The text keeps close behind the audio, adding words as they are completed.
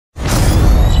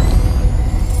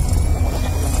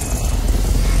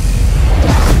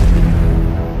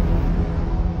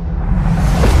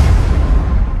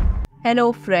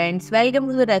Hello friends, welcome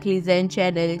to the TechListen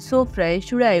channel. So friends,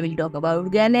 today I will talk about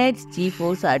GALAX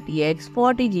GeForce RTX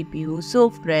 40 GPU. So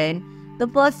friend, the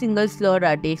first single slot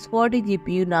RTX 40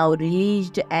 GPU now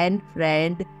released, and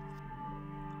friend,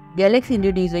 GALAX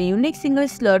introduced a unique single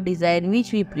slot design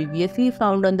which we previously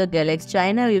found on the GALAX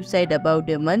China website about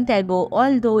a month ago,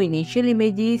 although initial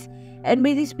images and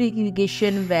basic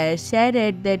specifications were shared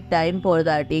at that time for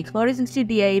the RTX 4060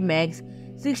 Ti Max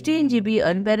 16GB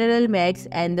unparalleled Max,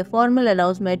 and the formal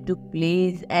announcement took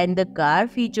place, and the car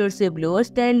features a blower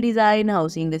style design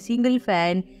housing the single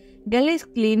fan. GALAX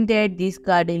claimed that this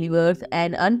car delivers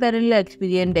an unparalleled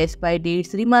experience despite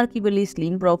its remarkably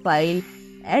slim profile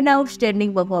and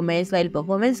outstanding performance. While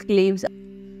performance claims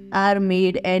are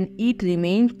made, and it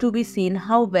remains to be seen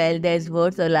how well these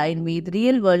words align with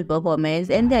real-world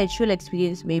performance, and the actual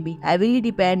experience may be heavily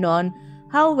depend on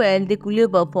how well the cooler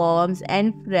performs.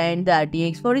 And friend, the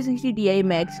RTX 4060 Ti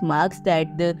Max marks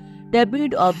that the debut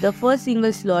of the first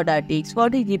single-slot RTX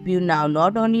 40 GPU. Now,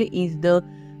 not only is the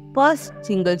first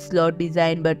single-slot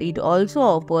design, but it also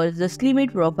offers the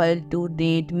slimmest profile to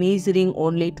date, measuring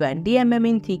only 20 mm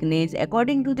in thickness.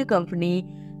 According to the company,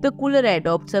 the cooler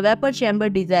adopts a vapor chamber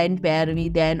design paired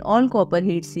with an on-copper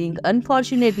heatsink.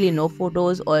 Unfortunately, no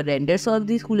photos or renders of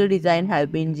this cooler design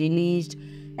have been released.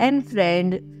 And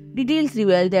friend, details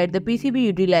reveal that the PCB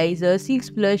utilizes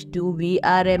 6+2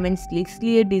 VRM and sleek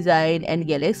clear design, and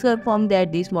GALAX confirmed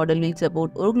that this model will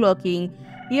support overclocking.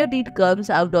 Yet it comes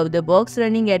out of the box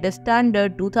running at a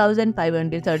standard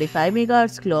 2535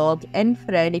 MHz clock. And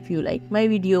friend, if you like my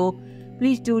video,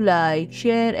 please do like,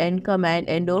 share and comment,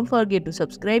 and don't forget to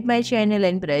subscribe my channel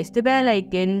and press the bell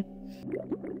icon.